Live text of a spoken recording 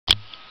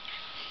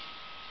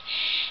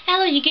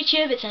Hello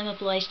YouTube, it's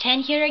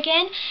Emma10 here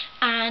again,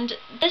 and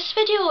this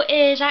video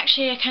is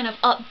actually a kind of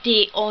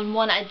update on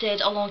one I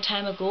did a long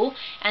time ago,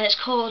 and it's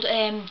called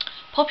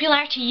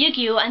Popularity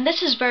Yu-Gi-Oh! And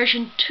this is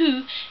version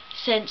 2,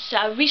 since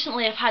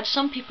recently I've had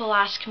some people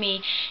ask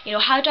me,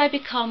 how do I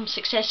become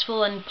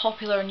successful and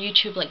popular on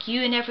YouTube like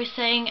you and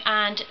everything,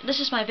 and this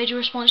is my video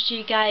response to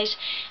you guys,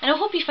 and I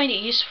hope you find it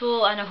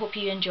useful and I hope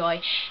you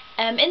enjoy.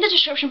 In the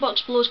description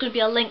box below is going to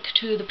be a link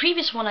to the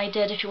previous one I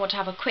did if you want to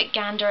have a quick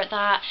gander at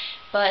that,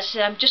 but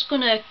I'm just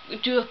going to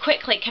do a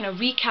quick kind of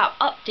recap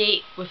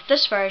update with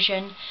this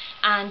version,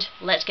 and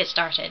let's get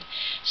started.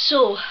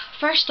 So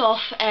first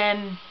off,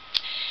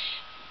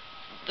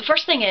 the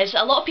first thing is,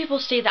 a lot of people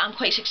say that I'm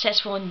quite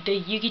successful in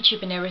the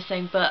YugiTube and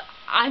everything, but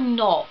I'm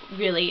not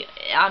really.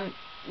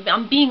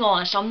 I'm being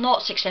honest, I'm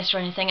not successful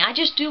or anything. I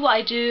just do what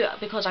I do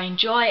because I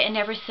enjoy it and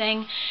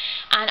everything,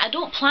 and I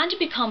don't plan to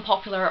become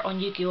popular on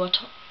Yu-Gi-Oh!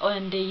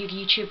 On the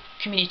YugiTube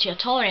community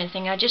at all or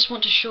anything. I just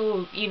want to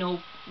show,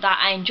 that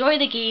I enjoy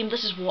the game,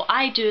 this is what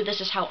I do,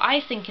 this is how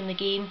I think in the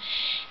game,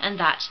 and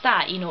that's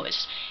that.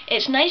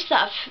 It's nice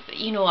that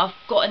I've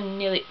gotten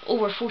nearly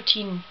over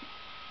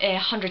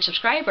 1,400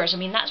 subscribers. I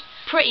mean, that's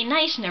pretty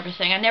nice and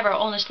everything. I never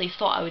honestly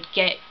thought I would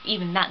get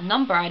even that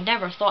number. I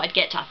never thought I'd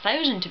get to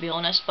 1,000, to be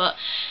honest, but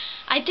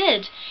I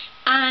did,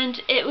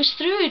 and it was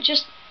through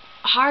just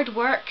hard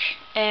work,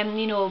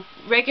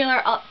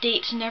 regular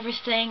updates and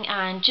everything,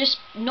 and just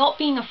not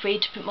being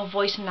afraid to put my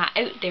voice in that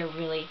out there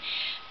really,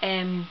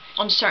 on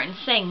certain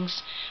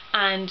things.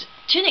 And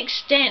to an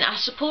extent, I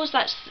suppose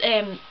that's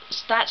an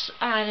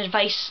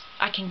advice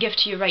I can give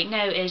to you right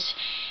now is,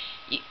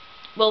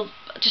 well,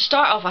 to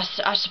start off,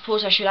 I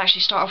suppose I should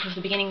actually start off with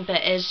the beginning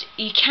bit, is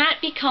you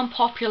can't become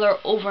popular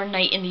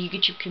overnight in the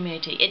YouTube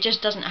community. It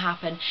just doesn't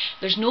happen.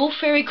 There's no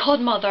fairy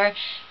godmother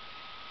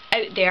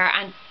out there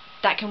and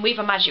that can wave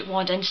a magic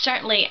wand, and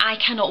certainly I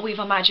cannot wave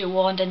a magic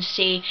wand and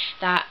say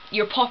that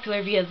you're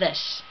popular via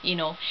this,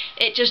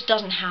 It just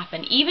doesn't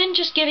happen. Even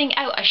just giving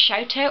out a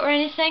shout out or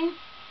anything,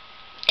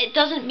 it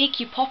doesn't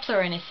make you popular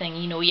or anything,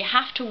 You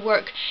have to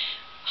work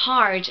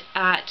hard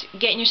at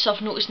getting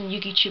yourself noticed in the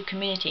YugiTube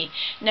community.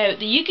 Now,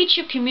 the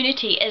YugiTube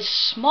community is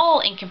small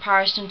in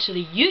comparison to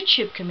the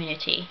YouTube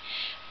community,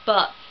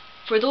 but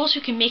for those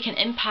who can make an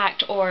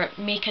impact or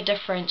make a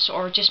difference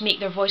or just make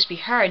their voice be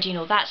heard,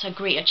 that's a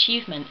great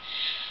achievement.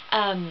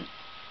 As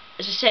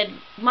I said,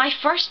 my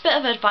first bit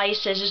of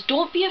advice is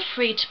don't be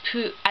afraid to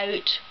put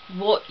out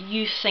what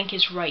you think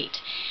is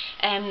right.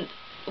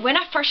 When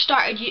I first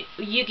started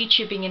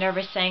YugiTubing and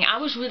everything, I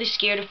was really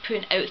scared of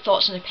putting out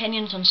thoughts and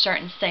opinions on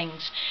certain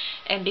things,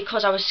 and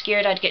because I was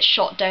scared I'd get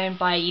shot down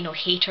by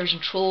haters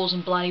and trolls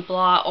and blah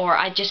blah, or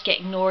I'd just get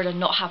ignored and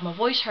not have my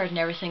voice heard and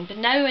everything. But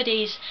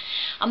nowadays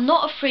I'm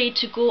not afraid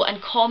to go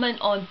and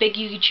comment on big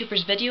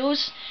YouTubers'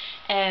 videos,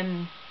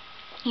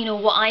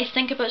 what I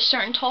think about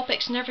certain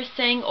topics and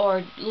everything,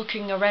 or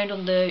looking around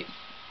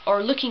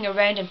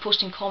and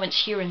posting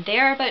comments here and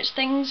there about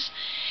things.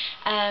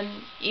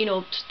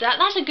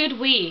 That's a good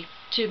way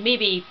to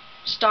maybe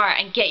start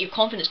and get your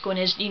confidence going,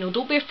 is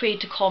don't be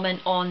afraid to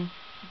comment on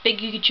big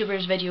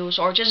YouTubers videos,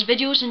 or just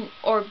videos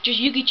or just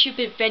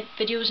YugiTube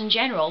videos in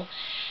general.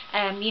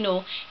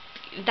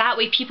 That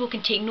way people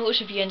can take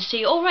notice of you and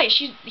say, oh right,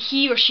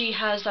 he or she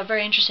has a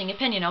very interesting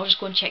opinion, I'll just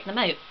go and check them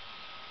out,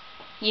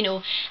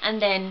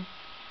 and then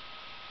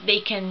they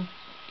can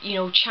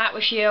chat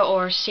with you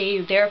or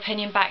say their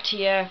opinion back to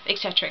you,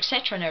 etc,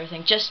 etc and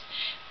everything.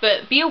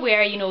 But be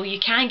aware, you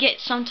can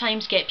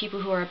sometimes get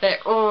people who are a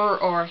bit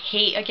or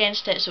hate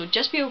against it, so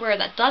just be aware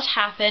that does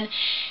happen.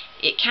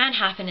 It can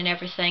happen and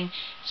everything,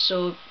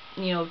 so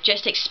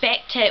just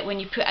expect it when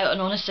you put out an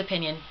honest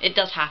opinion. It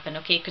does happen,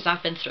 okay, because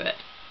I've been through it.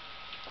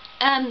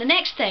 The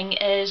next thing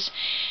is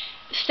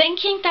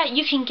thinking that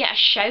you can get a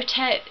shout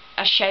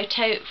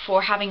out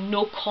for having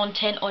no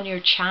content on your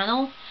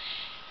channel,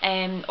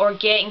 or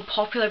getting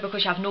popular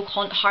because you have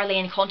hardly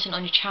any content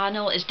on your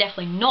channel, is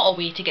definitely not a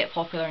way to get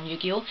popular on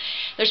Yu-Gi-Oh!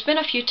 There's been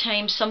a few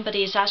times somebody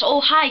has asked, oh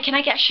hi, can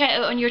I get a shout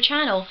out on your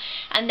channel?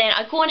 And then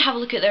I go and have a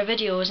look at their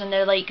videos and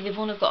they're like, they've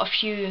only got a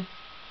few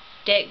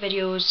deck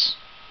videos,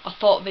 a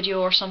thought video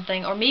or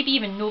something, or maybe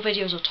even no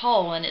videos at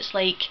all, and it's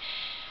like,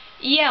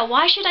 yeah,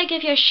 why should I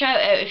give you a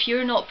shout out if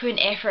you're not putting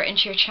effort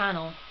into your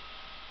channel?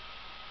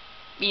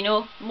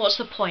 What's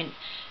the point?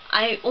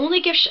 I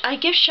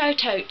give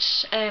shout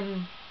outs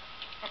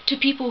to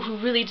people who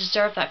really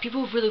deserve that, people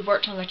who've really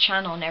worked on their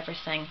channel and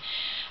everything.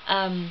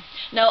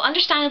 Now,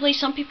 understandably,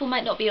 some people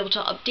might not be able to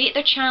update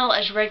their channel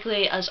as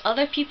regularly as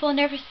other people and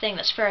everything,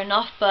 that's fair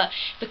enough, but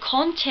the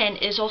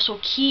content is also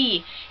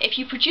key. If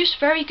you produce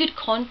very good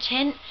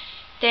content,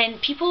 then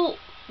people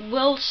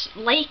will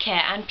like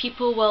it, and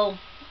people will,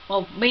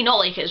 may not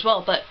like it as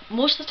well, but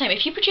most of the time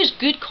if you produce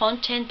good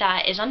content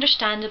that is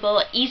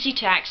understandable, easy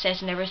to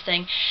access and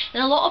everything,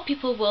 then a lot of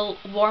people will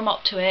warm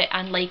up to it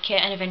and like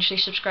it and eventually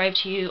subscribe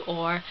to you,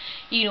 or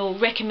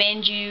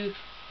recommend you,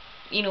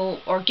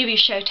 or give you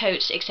shout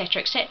outs,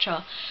 etc,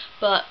 etc.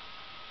 But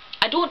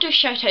I don't do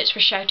shout outs for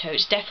shout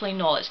outs, definitely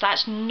not.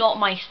 That's not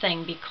my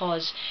thing,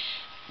 because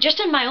just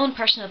in my own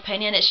personal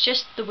opinion, it's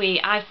just the way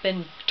I've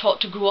been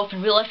taught to grow up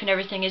in real life and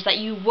everything, is that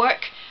you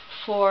work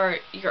for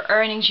your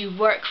earnings, you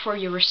work for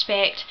your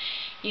respect.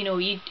 You know,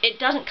 it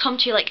doesn't come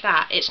to you like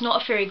that. It's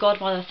not a fairy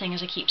godmother thing,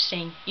 as I keep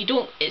saying.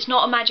 It's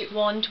not a magic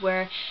wand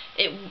where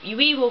you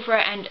wave over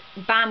it and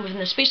bam, within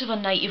the space of a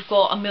night you've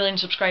got 1 million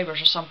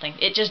subscribers or something.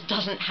 It just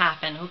doesn't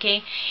happen,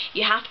 okay?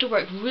 You have to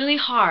work really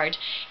hard.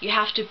 You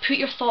have to put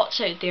your thoughts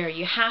out there.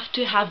 You have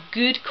to have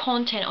good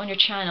content on your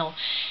channel.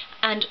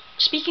 And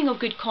speaking of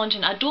good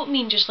content, I don't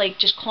mean just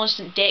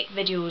constant deck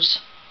videos.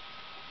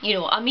 You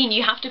know, I mean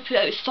you have to put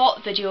out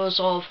thought videos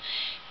of,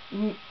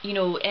 you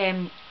know,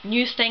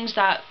 new things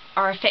that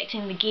are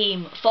affecting the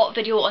game, thought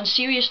video on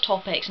serious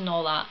topics and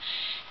all that.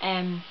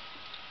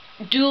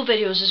 Duel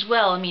videos as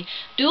well. I mean,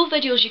 duel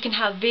videos, you can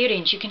have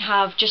variants. You can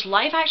have just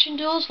live action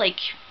duels like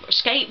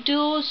Skype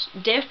duels,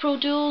 DevPro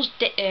duels,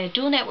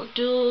 Duel Network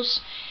duels.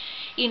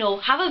 You know,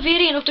 have a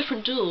variant of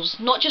different duels,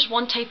 not just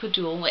one type of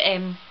duel.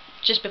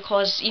 Just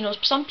because, you know,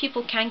 some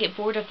people can get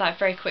bored of that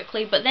very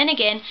quickly, but then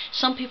again,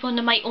 some people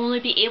might only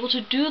be able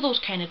to do those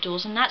kind of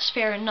duels, and that's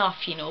fair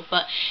enough, you know.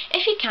 But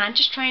if you can,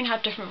 just try and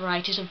have different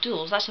varieties of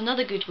duels. That's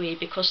another good way,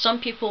 because some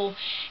people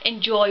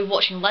enjoy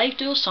watching live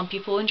duels, some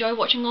people enjoy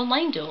watching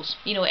online duels.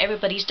 You know,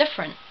 everybody's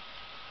different.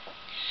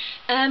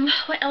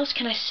 What else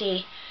can I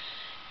say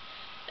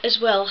as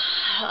well?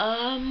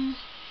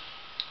 I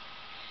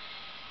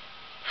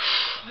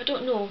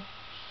don't know.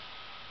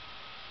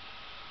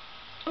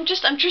 I'm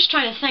just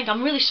trying to think.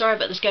 I'm really sorry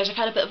about this, guys. I've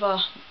had a bit of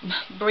a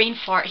brain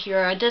fart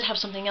here. I did have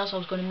something else I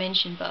was going to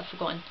mention, but I've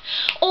forgotten.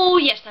 Oh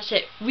yes, that's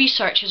it.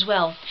 Research as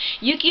well.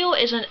 Yu-Gi-Oh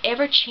is an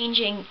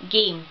ever-changing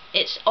game.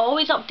 It's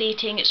always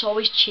updating. It's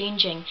always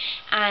changing.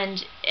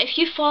 And if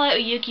you fall out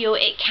of Yu-Gi-Oh,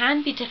 it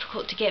can be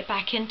difficult to get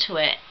back into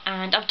it.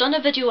 And I've done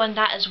a video on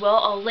that as well.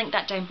 I'll link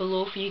that down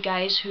below for you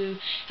guys who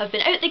have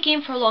been out of the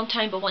game for a long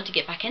time but want to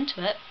get back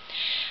into it.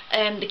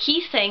 The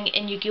key thing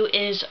in Yu-Gi-Oh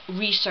is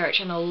research,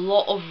 and a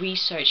lot of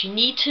research. You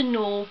need to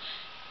know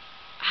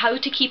how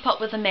to keep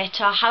up with the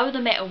meta, how the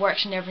meta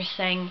works and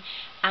everything,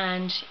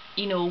 and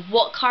you know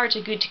what cards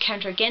are good to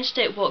counter against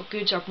it, what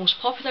goods are most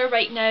popular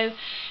right now,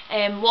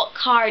 what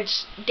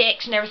cards,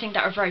 decks and everything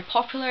that are very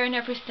popular and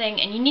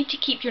everything. And you need to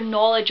keep your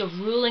knowledge of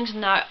rulings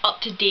and that up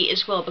to date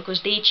as well,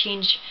 because they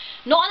change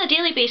not on a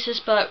daily basis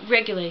but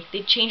regularly.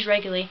 They change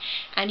regularly,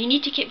 and you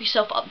need to keep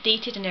yourself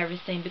updated and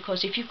everything,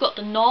 because if you've got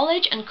the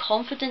knowledge and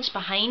confidence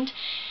behind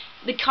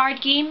the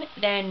card game,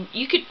 then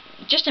you could,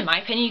 just in my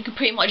opinion, you can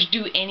pretty much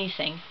do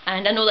anything.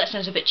 And I know that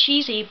sounds a bit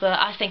cheesy, but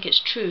I think it's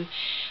true.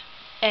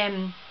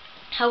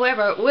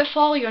 However, with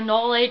all your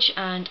knowledge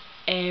and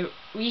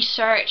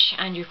research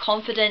and your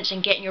confidence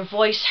and getting your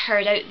voice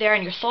heard out there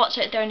and your thoughts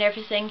out there and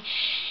everything,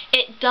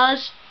 it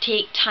does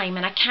take time,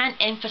 and I can't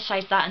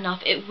emphasize that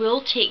enough. It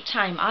will take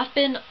time. I've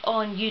been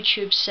on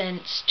YouTube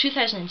since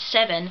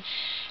 2007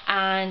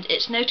 and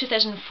it's now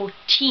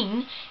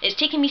 2014. It's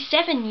taken me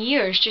 7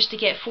 years just to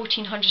get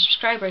 1,400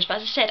 subscribers, but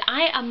as I said,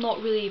 I am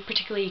not really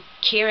particularly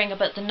caring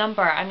about the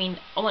number. I mean,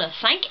 I want to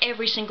thank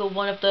every single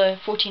one of the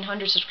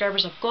 1,400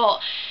 subscribers I've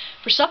got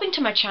for subbing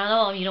to my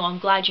channel. You know, I'm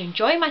glad you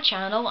enjoy my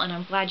channel and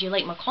I'm glad you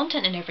like my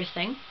content and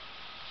everything.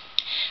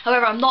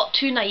 However, I'm not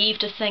too naive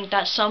to think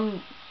that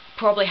some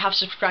probably have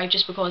subscribed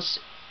just because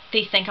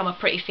they think I'm a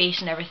pretty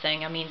face and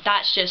everything. I mean,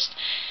 that's just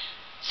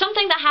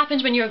something that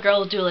happens when you're a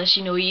girl duelist.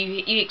 You know,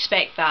 you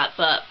expect that,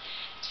 but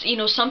you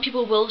know, some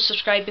people will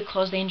subscribe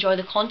because they enjoy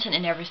the content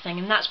and everything,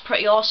 and that's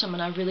pretty awesome,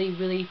 and I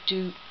really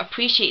do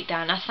appreciate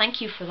that, and I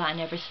thank you for that and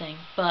everything.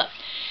 But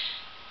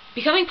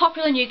becoming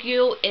popular in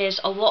Yu-Gi-Oh is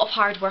a lot of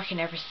hard work and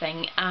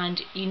everything,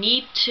 and you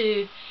need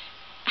to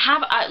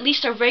have at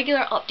least a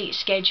regular update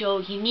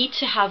schedule. You need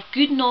to have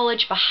good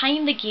knowledge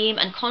behind the game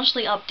and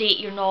constantly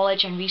update your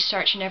knowledge and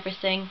research and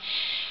everything,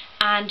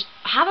 and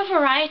have a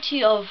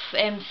variety of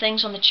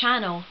things on the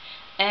channel.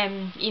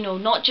 You know,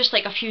 not just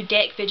like a few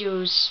deck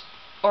videos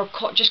or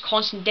just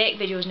constant deck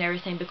videos and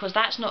everything, because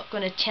that's not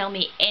going to tell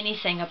me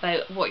anything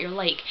about what you're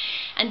like.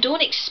 And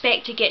don't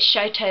expect to get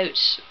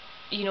shoutouts,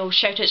 you know,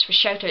 shoutouts for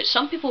shoutouts.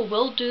 Some people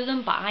will do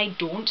them, but I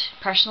don't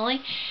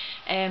personally.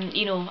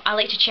 You know, I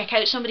like to check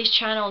out somebody's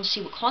channel and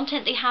see what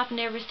content they have and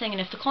everything,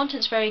 and if the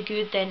content's very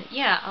good, then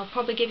yeah, I'll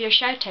probably give you a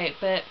shout out.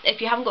 But if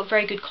you haven't got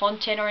very good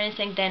content or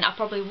anything, then I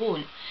probably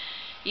won't.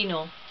 You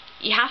know,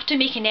 you have to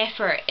make an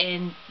effort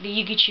in the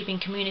YGO-tubing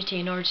community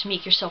in order to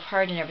make yourself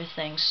heard and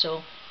everything.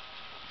 So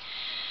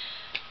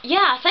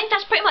yeah, I think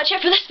that's pretty much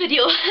it for this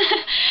video.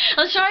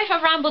 I'm sorry if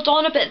I've rambled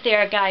on a bit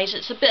there, guys.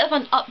 It's a bit of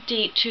an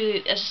update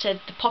to, as I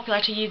said, the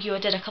popularity of Yu-Gi-Oh I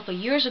did a couple of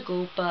years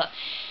ago, but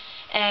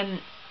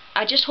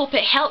I just hope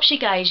it helps you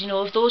guys, you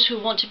know, of those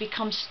who want to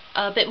become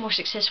a bit more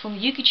successful in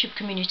the YugiTube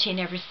community and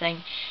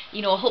everything.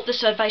 You know, I hope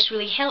this advice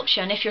really helps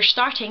you, and if you're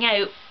starting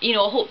out, you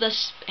know, I hope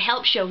this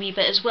helps you a wee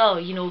bit as well.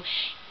 You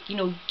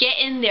know, get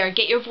in there,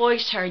 get your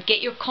voice heard,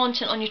 get your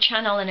content on your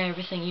channel and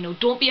everything. You know,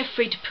 don't be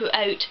afraid to put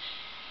out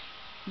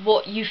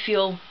what you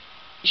feel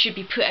should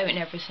be put out and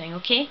everything,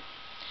 okay?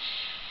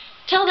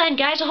 Till then,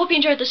 guys, I hope you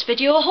enjoyed this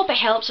video. I hope it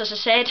helps, as I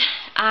said,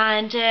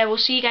 and we'll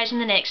see you guys in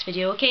the next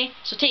video, okay?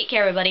 So take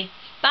care, everybody.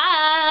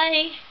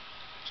 Bye!